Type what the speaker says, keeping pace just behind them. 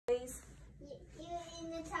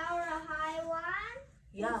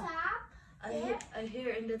Yeah. Top? I hear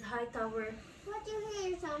in that high tower. What do you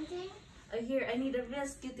hear? Something? I need a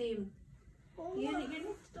rescue team. You need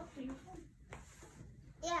to talk to your phone.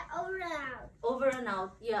 Yeah, over and out. Over and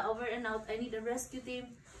out. Yeah, over and out. I need a rescue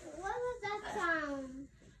team. What was that sound?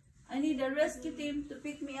 I need a rescue team to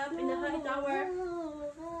pick me up in the high tower.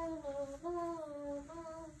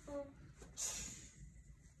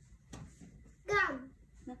 Gum.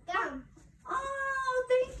 Gum. Oh,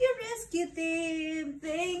 thank you, rescue team.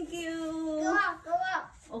 Thank you. Go up, go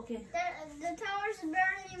up. Okay. The tower's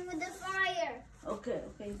burning with the fire. Okay,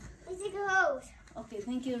 okay. Let's take a hose. Okay,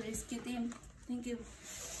 thank you, rescue team. Thank you.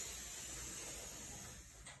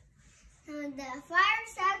 And the fire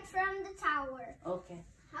starts from the tower. Okay.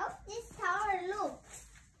 How's this tower look?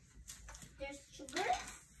 There's sugar.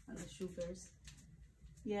 And the sugars.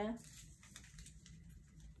 Yeah.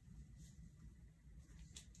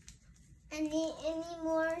 Any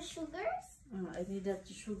more sugars? I need that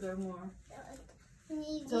sugar more.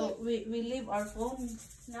 Need So we leave our phone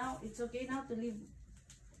now. It's okay now to leave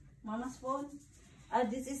Mama's phone.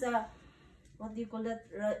 This is a, what do you call that?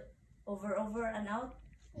 Over and out.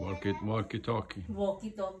 Walkie-talkie.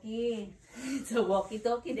 Walkie-talkie. It's a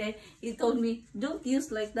walkie-talkie. There, he told me, don't use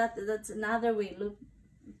like that. That's another way. Look,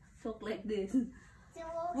 talk like this.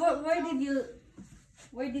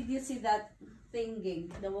 Where did you see that thingy?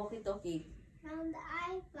 The walkie-talkie. From the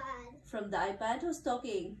iPad. From the iPad. Who's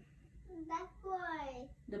talking? That boy.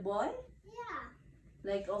 The boy? Yeah.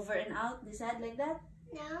 Like over and out. They said like that.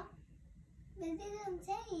 No. They didn't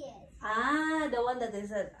say it. Ah, the one that they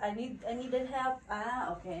said I needed help.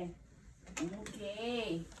 Ah, okay.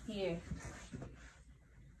 Okay. Here.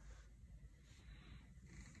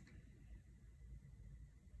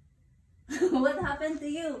 What happened to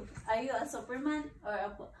you? Are you a Superman or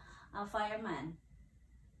a fireman?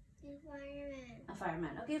 The fireman. A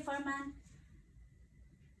fireman. Okay, fireman.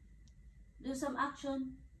 Do some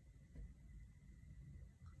action.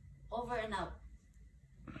 Over and out.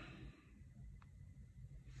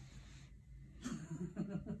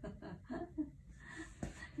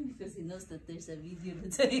 Because he knows that there's a video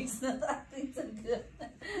that says he's not acting so good.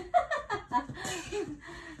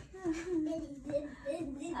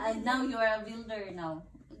 And now you are a builder now.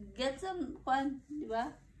 Get some fun,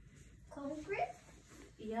 diba? Concrete?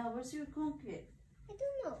 Yeah, where's your concrete? I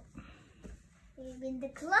don't know. Maybe in the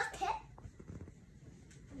closet.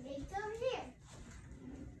 Maybe it's over here.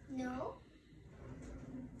 No.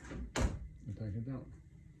 Take it down.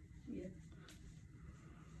 Yeah.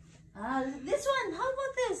 Ah, this one. How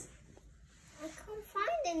about this? I can't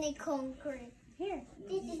find any concrete. Here.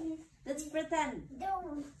 This is Let's pretend.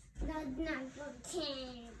 no, not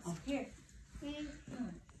pretend. Oh, here.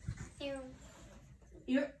 Here.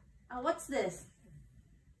 You're. What's this?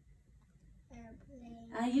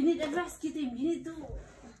 Airplane. You need a rescue team. You need to.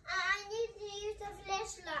 I need to use a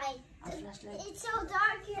flashlight. A flashlight. It's so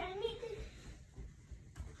dark here. I need a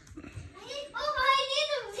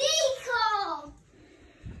vehicle.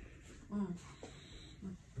 Mm.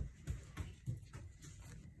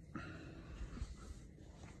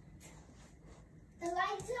 The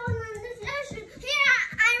lights on and the flashlight. Here,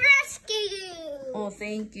 I rescue you. Oh,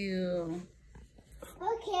 thank you.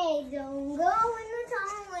 Okay, don't go in the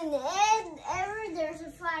tunnel whenever there's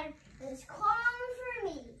a fire. Just call for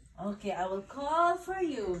me. Okay, I will call for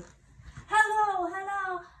you. Hello,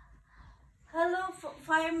 hello. Hello,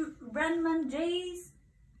 Brandman Jace.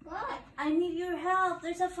 What? I need your help.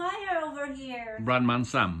 There's a fire over here. Brandman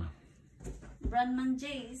Sam. Brandman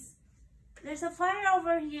Jace. There's a fire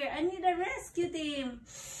over here. I need a rescue team.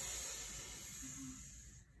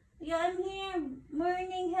 Yeah, I'm here.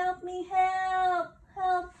 Morning, help me, help.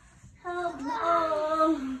 Help. Help.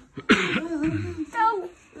 Oh. No,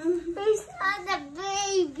 he's not a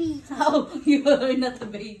baby. Oh, you are not a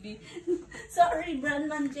baby. Sorry,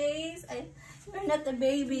 Brandman Jace. You're not a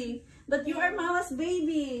baby. But you are Mama's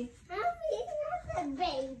baby. He's not a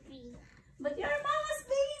baby. But you're Mama's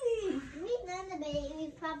baby. He's not a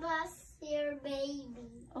baby. Papa's your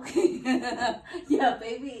baby. Okay. Yeah,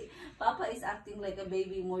 baby. Papa is acting like a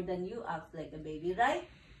baby more than you act like a baby, right?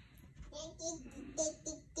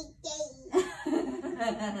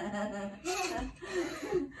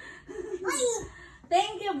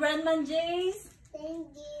 Thank you, Brandman Jace.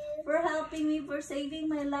 Thank you. For helping me, for saving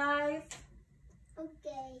my life.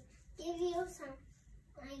 Okay, I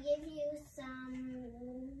give you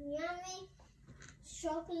some yummy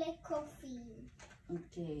chocolate coffee.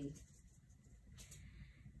 Okay.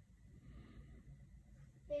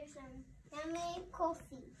 Here's some yummy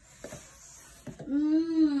coffee.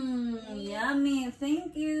 Mmm, yummy.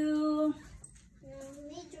 Thank you. Now,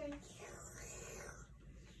 me drink.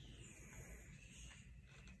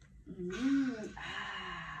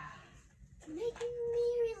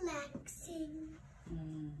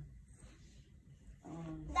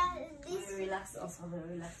 So we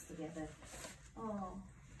relax together. Oh.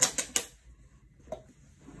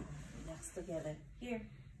 Relax together. Here.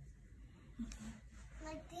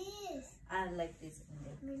 Like this. I like this.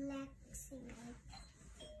 Relaxing.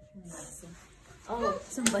 Relaxing. Oh,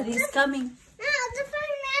 somebody is coming. No, the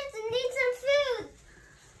fireman needs some food.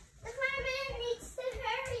 The fireman needs to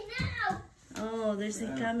hurry now. Oh, there's a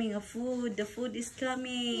coming of food. The food is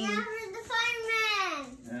coming. Yeah, for the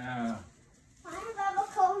fireman. Yeah. Why does Baba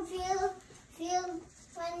Cone feel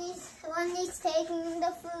when he's taking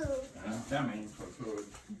the food? I'm coming for food.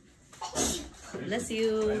 Bless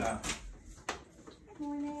you. Good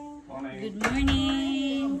Morning. morning. Good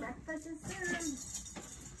morning. Breakfast is served.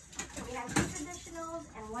 We have 2 traditionals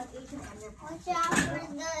and 1 Asian and their watch out for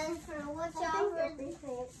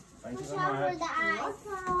the eyes.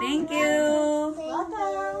 Thank you.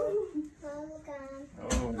 Welcome.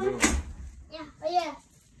 Oh, good. Yeah, oh yeah.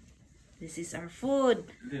 This is our food.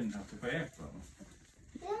 You didn't have to pay extra. No.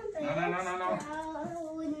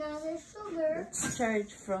 With another sugar. Let's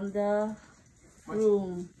charge from the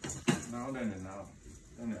room. No, then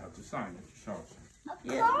you have to sign it to charge.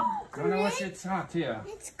 Yeah. No, it's hot here.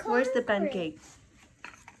 It's Where's the pancake?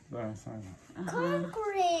 There, sign it.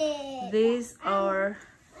 concrete. These are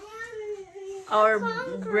I our am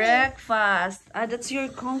concrete. breakfast. Ah, that's your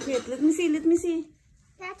concrete. Let me see. Let me see.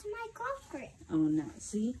 That's my concrete. Oh, no.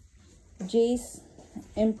 See? Jace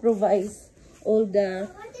improvise all the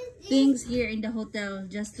What is this? things here in the hotel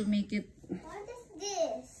just to make it What is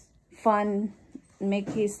this? fun. Make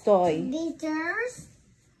his toy. Bitters.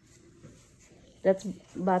 That's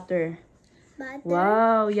butter. Butter.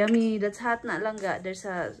 Wow, yummy. That's hot na langga. There's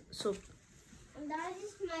a soup. That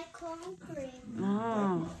is my concrete.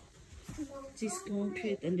 Ah, this is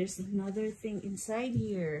concrete. And there's another thing inside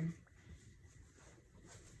here.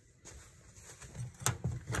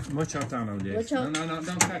 Watch out down over there. Watch out. No,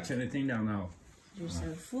 don't touch anything down now. There's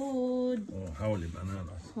our food. Oh, holy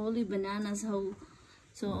bananas. Holy bananas.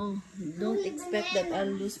 So don't Holy expect that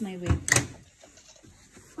I'll lose my weight.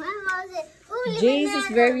 When was it? Holy Jace is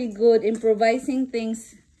banana. very good improvising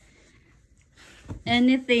things.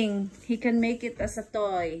 Anything. He can make it as a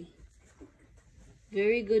toy.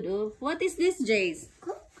 Very good. Oh, what is this, Jace?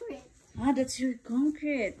 Concrete. Ah, that's your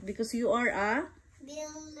concrete. Because you are a...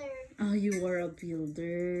 Builder. Oh, you are a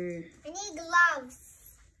builder. I need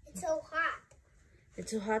gloves. It's so hot.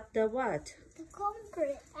 It's so hot, the what? The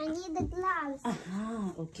concrete. I need the gloves.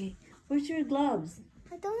 Aha, okay. Where's your gloves?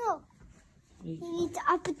 I don't know. Wait, You need to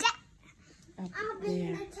up there. up Up in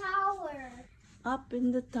there. the tower. Up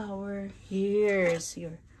in the tower. Here's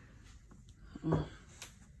your...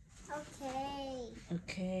 Okay.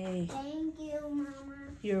 Okay. Thank you, Mama.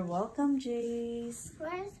 You're welcome, Jace.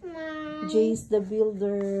 Where's my... Jace the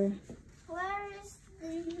builder. Where's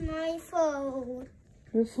my phone?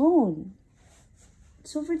 Your phone.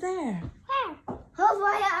 It's over there. Where? Oh,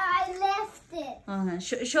 boy, I left it.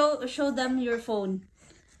 Show them your phone.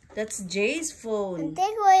 That's Jay's phone.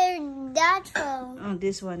 Take away that phone. Oh,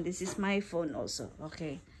 this one. This is my phone also.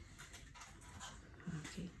 Okay.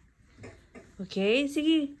 Okay. Okay,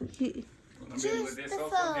 sige. Choose the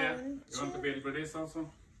phone. You want to build with this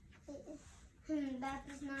also? That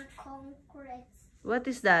is not concrete. What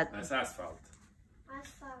is that? That's asphalt.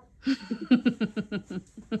 Asphalt.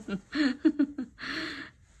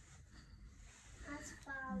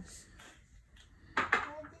 Asphalt.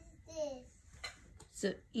 What is this?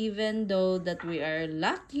 So even though that we are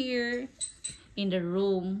locked here in the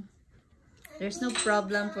room, there's no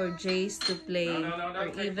problem for Jace to play, No, or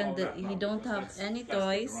don't take even all that that, he no. don't have Let's any stick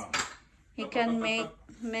toys. around. He can make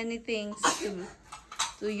many things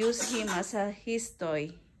to use him as his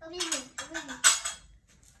Open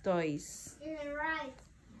toys. You're right.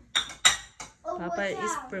 Oh, Papa watch is out. Yeah,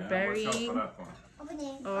 watch out preparing for that one. Open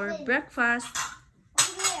it. our Open. breakfast.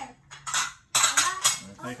 Over here.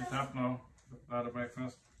 Take it up now. Start the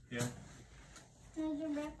breakfast. Yeah. Here's your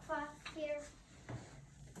breakfast here.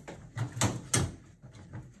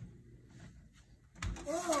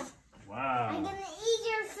 Oh, I'm Wow. gonna eat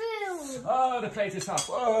your food. Oh, the plate is up.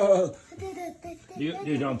 Oh.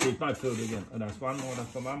 You don't eat my food again. Oh, that's one more. That's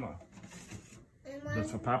for Mama. And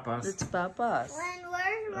That's for Papa's. That's Papa's.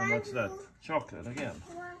 where's And my what's that? food? Chocolate again.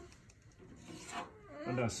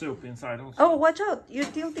 And there's soup inside also. Oh, watch out! You're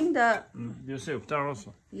tilting the. Your soup there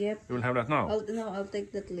also. Yep. You will have that now. I'll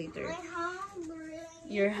take that later. I'm hungry.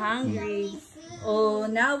 You're hungry. Yummy food. Oh,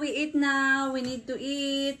 now we eat now. We need to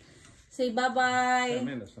eat. Say 10 bye-bye.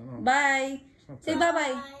 minutes. I know. Bye. not Say bad.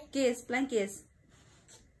 bye-bye. Bye. Kiss. Blind kiss.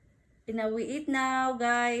 And now we eat now,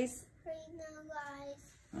 guys. Right now, guys.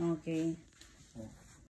 Okay.